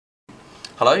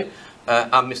Hello,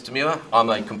 I'm Mr. Muir. I'm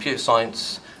a computer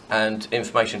science and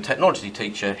information technology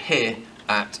teacher here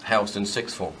at Helston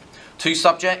Sixth Form. Two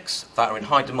subjects that are in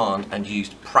high demand and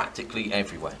used practically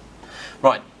everywhere.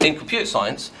 Right, in computer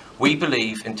science, we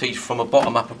believe in teaching from a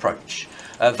bottom-up approach.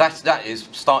 That is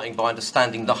starting by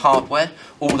understanding the hardware,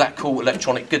 all that cool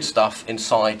electronic good stuff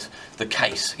inside the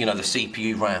case, you know, the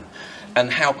CPU, RAM,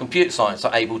 and how computer science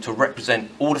are able to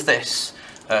represent all of this,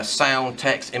 sound,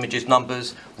 text, images,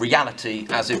 numbers, reality,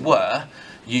 as it were,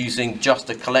 using just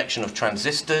a collection of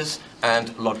transistors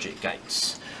and logic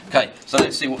gates. Okay, so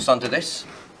let's see what's under this.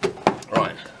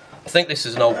 Right, I think this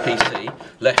is an old PC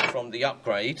left from the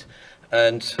upgrade,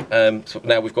 and so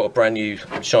now we've got a brand new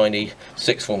shiny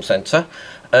sixth form centre.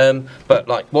 But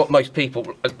like what most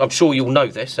people, I'm sure you'll know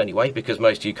this anyway, because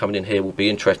most of you coming in here will be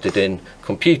interested in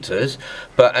computers,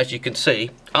 but as you can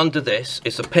see, under this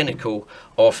is a pinnacle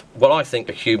of what I think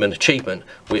a human achievement,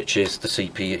 which is the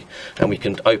CPU. And we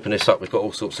can open this up, we've got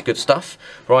all sorts of good stuff,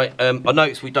 right? I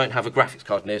noticed we don't have a graphics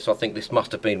card in here, so I think this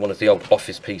must have been one of the old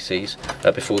office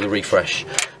PCs before the refresh.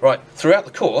 Right, throughout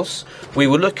the course, we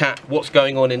will look at what's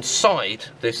going on inside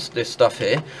this stuff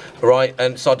here, right,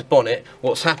 and inside the bonnet,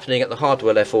 what's happening at the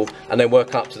hardware level, and then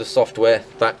work up to the software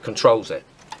that controls it.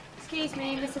 Excuse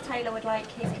me, Mr. Taylor would like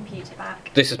his computer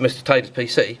back. This is Mr. Taylor's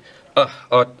PC.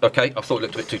 Okay, I thought it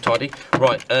looked a bit too tidy.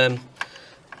 Right,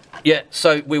 yeah,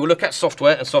 so we will look at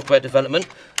software and software development.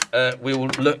 We will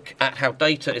look at how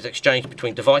data is exchanged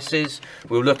between devices.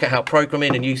 We will look at how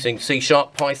programming and using C#,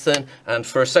 Python, and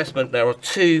for assessment there are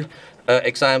two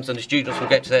exams, and the students will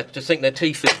get to sink their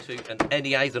teeth into an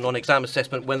NEA, the non-exam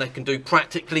assessment, when they can do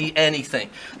practically anything.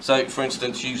 So, for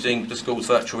instance, using the school's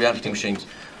virtual reality machines.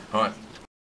 All right.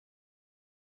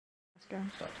 Let's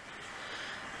go.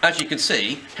 As you can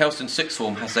see, Helston Sixth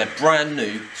Form has their brand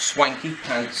new swanky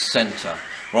pants centre,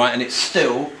 right, and it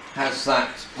still has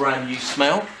that brand new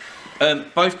smell.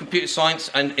 Both computer science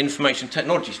and information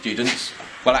technology students,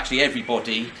 well actually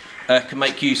everybody, can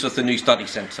make use of the new study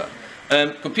centre.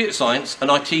 Computer science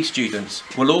and IT students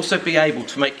will also be able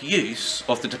to make use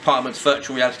of the department's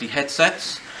virtual reality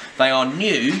headsets. They are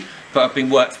new, but have been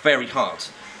worked very hard.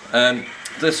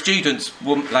 The students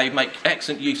they make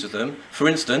excellent use of them, for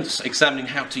instance, examining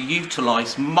how to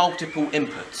utilise multiple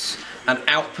inputs and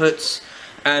outputs,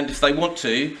 and if they want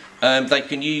to, they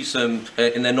can use them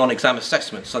in their non-exam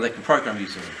assessments, so they can program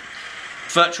using them.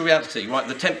 Virtual reality, right,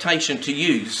 the temptation to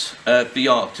use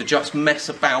VR, to just mess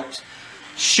about,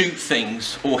 shoot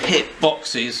things or hit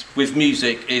boxes with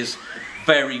music is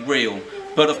very real.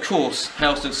 But of course,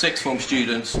 Helston Sixth Form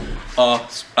students are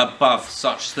above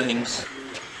such things.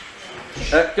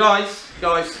 Guys,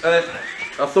 I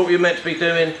thought you were meant to be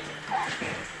doing...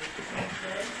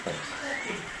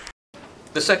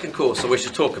 The second course I wish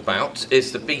to talk about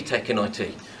is the BTEC in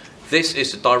IT. This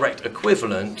is the direct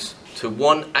equivalent to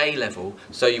one A level,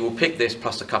 so you will pick this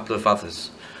plus a couple of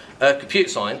others. Computer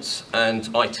science and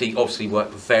IT obviously work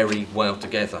very well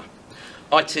together.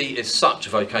 IT is such a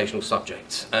vocational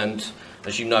subject, and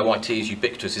as you know, IT is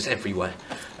ubiquitous, it's everywhere.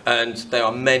 And there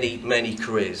are many, many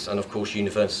careers and of course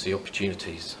university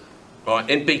opportunities. Right,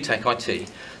 in BTEC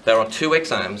IT, there are 2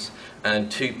 exams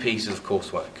and 2 pieces of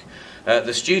coursework.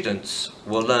 The students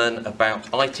will learn about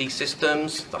IT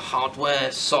systems, the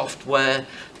hardware, software,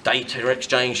 data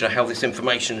exchange, how this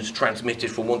information is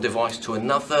transmitted from one device to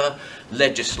another,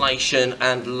 legislation,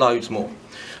 and loads more.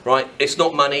 Right, it's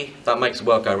not money that makes the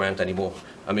world go round anymore.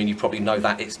 I mean, you probably know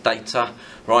that it's data,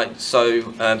 right?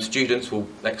 So students will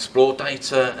explore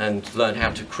data and learn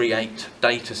how to create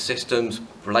data systems,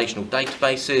 relational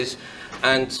databases,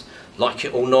 and like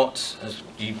it or not, as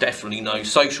you definitely know,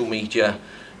 social media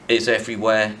is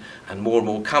everywhere, and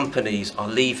more companies are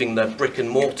leaving the brick and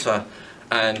mortar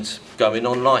and going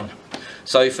online.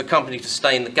 So for a company to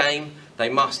stay in the game, they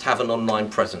must have an online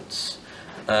presence.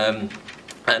 And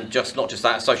not just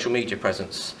that, a social media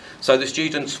presence. So the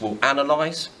students will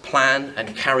analyse, plan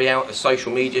and carry out a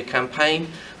social media campaign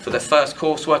for their first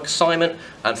coursework assignment,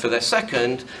 and for their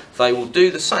second they will do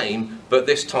the same, but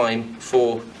this time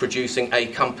for producing a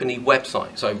company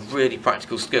website. So really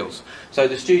practical skills. So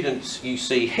the students you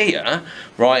see here,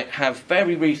 right, have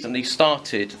very recently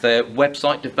started their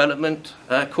website development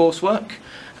coursework,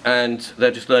 and they're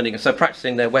just learning, so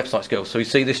practicing their website skills. So you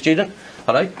see this student?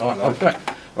 Hello? Oh, great.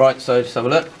 Right, so just have a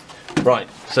look. Right,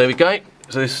 so here we go.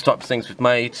 So this is the type of things we've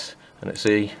made, and let's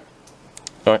see.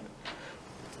 All right.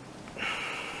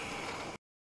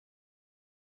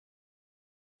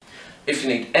 If you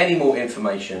need any more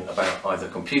information about either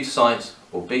computer science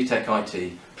or BTEC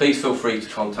IT, please feel free to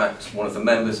contact one of the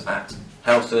members at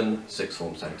Helston Sixth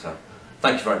Form Centre.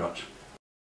 Thank you very much.